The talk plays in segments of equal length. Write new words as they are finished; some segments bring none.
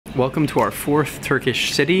Welcome to our fourth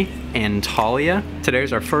Turkish city, Antalya.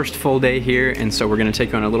 Today's our first full day here, and so we're gonna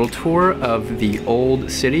take on a little tour of the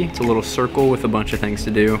old city. It's a little circle with a bunch of things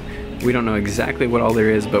to do. We don't know exactly what all there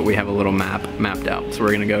is, but we have a little map mapped out, so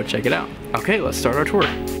we're gonna go check it out. Okay, let's start our tour.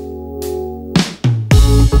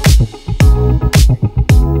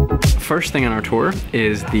 First thing on our tour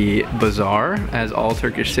is the bazaar, as all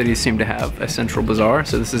Turkish cities seem to have a central bazaar.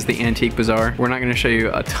 So this is the antique bazaar. We're not going to show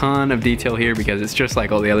you a ton of detail here because it's just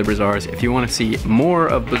like all the other bazaars. If you want to see more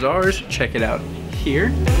of bazaars, check it out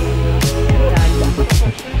here.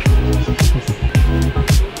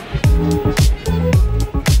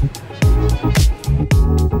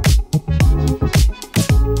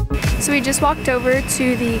 So we just walked over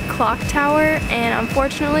to the clock tower, and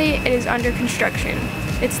unfortunately it is under construction.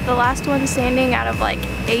 It's the last one standing out of like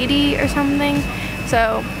 80 or something.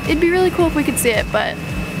 So it'd be really cool if we could see it, but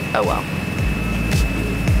oh well.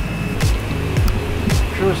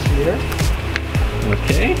 Cruise here.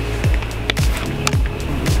 Okay.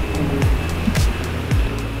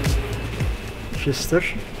 Sister,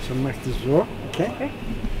 so make this so, okay?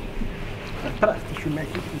 Practice, you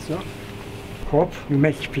make it so. Hope you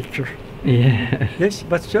make picture. Yeah. Yes,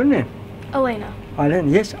 what's your name? Elena.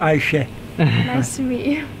 Alen, yes, Ayşe. Nice to meet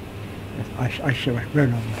you. Yes, Ayşe bak,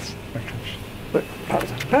 böyle olmaz. Bakın.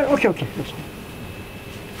 Pardon. Okay, okay. Let's go.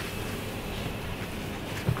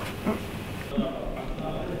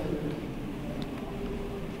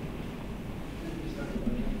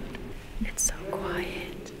 It's so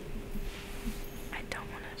quiet. I don't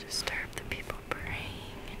want to disturb the people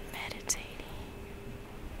praying and meditating.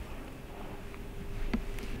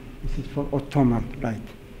 This is for Ottoman, right?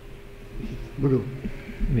 This is blue.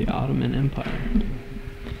 The Ottoman Empire.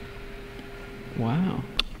 Wow.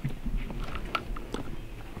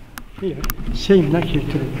 Here, same like here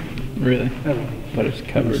too. Really? Evet. But it's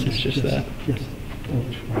covered, it's just yes, that. Yes.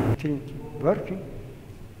 Working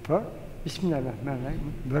for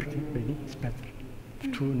Bismillahirrahmanirrahim. Working really is better.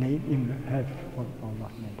 To name in have for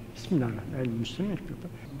Allah name. Bismillahirrahmanirrahim. Muslim people.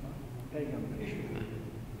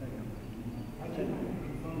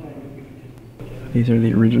 These are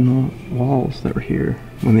the original walls that were here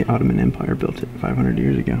when the Ottoman Empire built it 500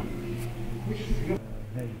 years ago.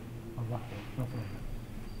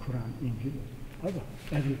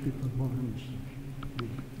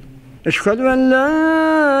 Eşhedü en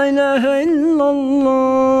la ilahe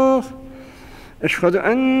illallah. Eşhedü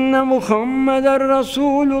enne Muhammeden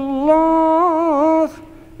Resulullah.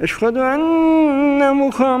 Eşhedü enne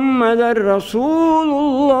Muhammeden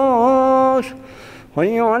Resulullah.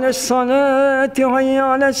 Hayy alel salati, hayy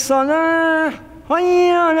alel salah,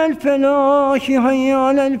 hayy alel felahi, hayy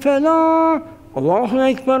alel felah. Allahu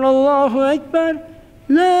Ekber, Allahu Ekber.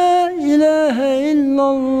 La ilahe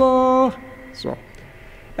illallah. So,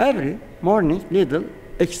 every morning little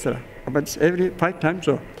extra, but it's every 5 times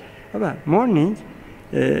so. But morning,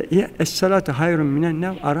 es-salatu hayrun minen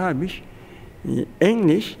nav, Arabic,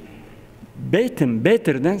 English,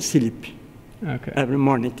 better than sleep. Okay. Every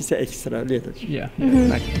morning it's extra little. Yeah.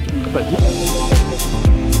 Like, but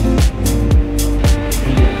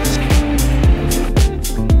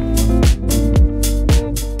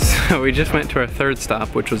So we just went to our third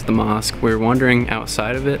stop, which was the mosque. We were wandering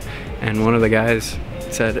outside of it, and one of the guys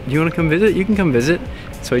said, "You want to come visit? You can come visit."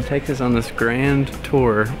 So he takes us on this grand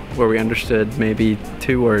tour where we understood maybe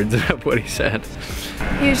 2 words of what he said.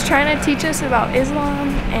 He was trying to teach us about Islam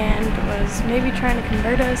and was maybe trying to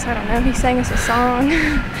convert us. I don't know. He sang us a song.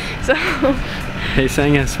 So He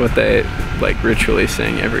sang us what they like ritually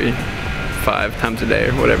sing every 5 times a day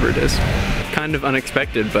or whatever it is. Kind of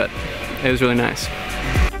unexpected, but it was really nice.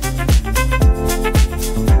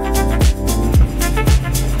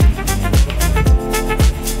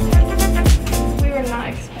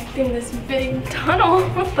 This big tunnel.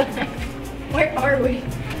 What the heck? Where are we?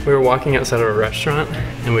 We were walking outside of a restaurant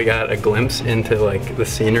and we got a glimpse into like the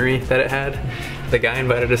scenery that it had. The guy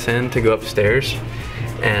invited us in to go upstairs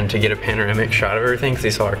and to get a panoramic shot of everything because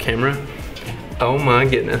he saw our camera. Oh my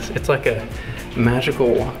goodness, it's like a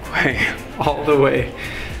magical walkway all the way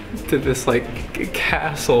to this like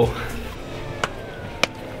castle.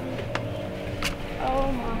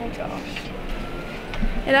 Oh my gosh.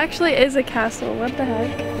 It actually is a castle. What the heck?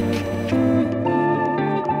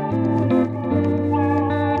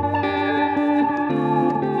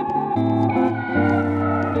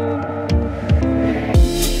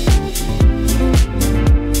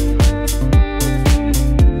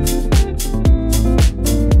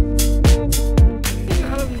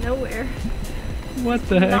 Out of nowhere. What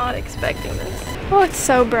the heck? Not expecting this. Oh, it's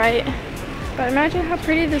so bright. But imagine how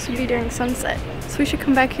pretty this would be during sunset. So we should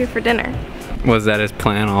come back here for dinner. Was that his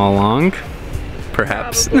plan all along?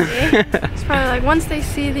 perhaps. Probably. It's probably like once they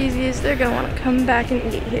see these views, they're gonna want to come back and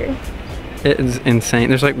eat here. It is insane.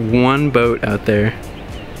 There's like one boat out there.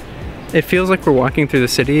 It feels like we're walking through the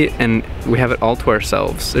city and we have it all to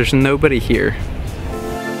ourselves. There's nobody here.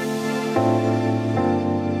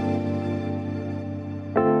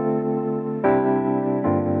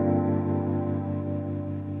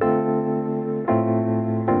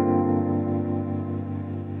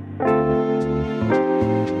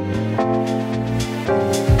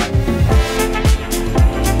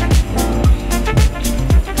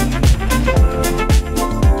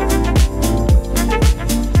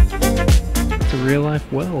 Real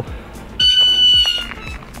life well.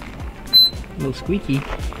 A little squeaky.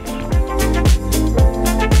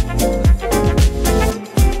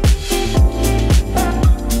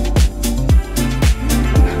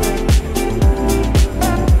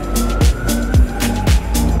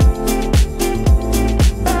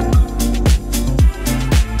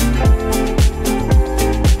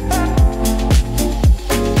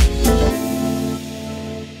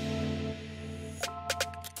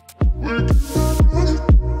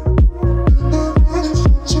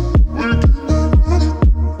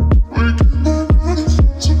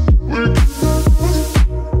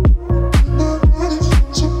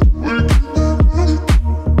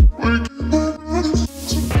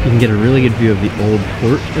 You can get a really good view of the old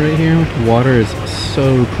port right here. Water is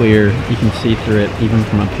so clear, you can see through it even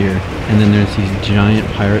from up here. And then there's these giant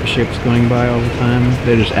pirate ships going by all the time.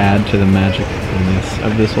 They just add to the magicalness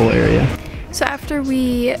of this whole area. So after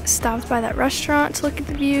we stopped by that restaurant to look at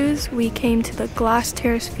the views, we came to the Glass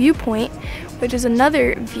Terrace viewpoint, which is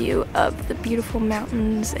another view of the beautiful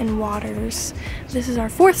mountains and waters. This is our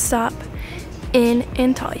fourth stop in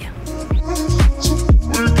Antalya.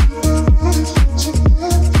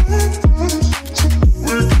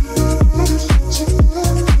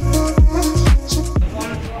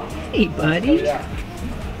 Hey, buddy.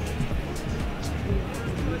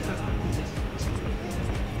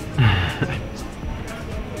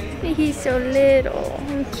 He's so little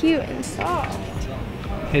and cute and soft.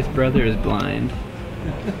 His brother is blind.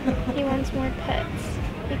 He wants more pets.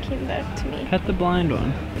 He came back to me. Pet the blind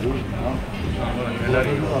one.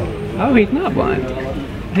 Oh, he's not blind.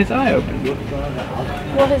 His eye opened.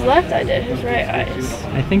 Well, his left eye did, his right eyes.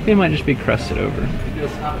 I think they might just be crusted over.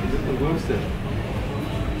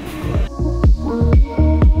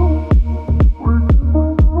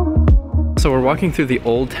 So we're walking through the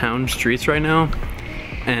old town streets right now,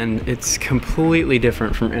 and it's completely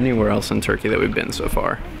different from anywhere else in Turkey that we've been so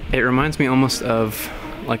far. It reminds me almost of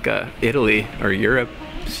like a Italy or Europe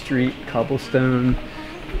street, cobblestone.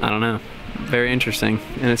 I don't know. Very interesting,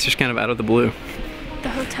 and it's just kind of out of the blue. The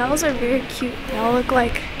hotels are very cute. They all look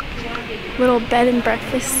like little bed and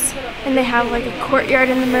breakfasts, and they have like a courtyard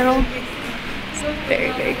in the middle. It's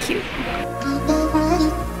very, very cute.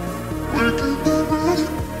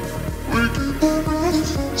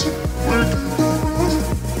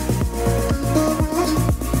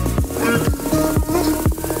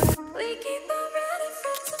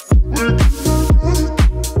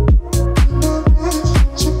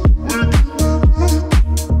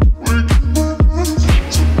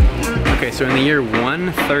 So in the year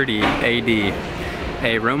 130 AD,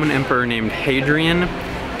 a Roman emperor named Hadrian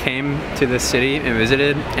came to this city and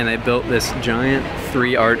visited, and they built this giant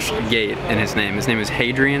three-arched gate in his name. His name is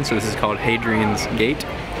Hadrian, so this is called Hadrian's Gate.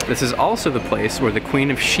 This is also the place where the Queen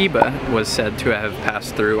of Sheba was said to have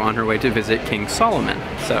passed through on her way to visit King Solomon.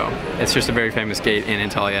 So it's just a very famous gate in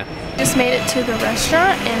Antalya. Just made it to the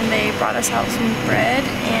restaurant, and they brought us out some bread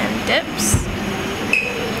and dips,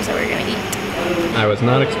 so we're gonna eat. I was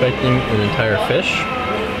not expecting an entire fish,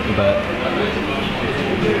 but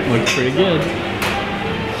looks pretty good.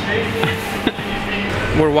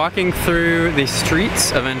 We're walking through the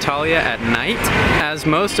streets of Antalya at night. As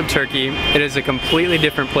most of Turkey, it is a completely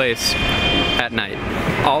different place at night.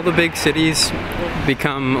 All the big cities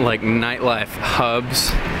become like nightlife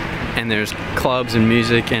hubs, and there's clubs and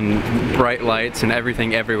music and bright lights and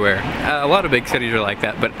everything everywhere. A lot of big cities are like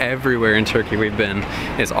that, but everywhere in Turkey we've been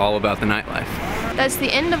is all about the nightlife. That's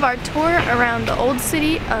the end of our tour around the old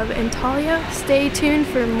city of Antalya. Stay tuned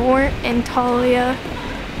for more Antalya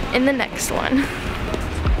in the next one.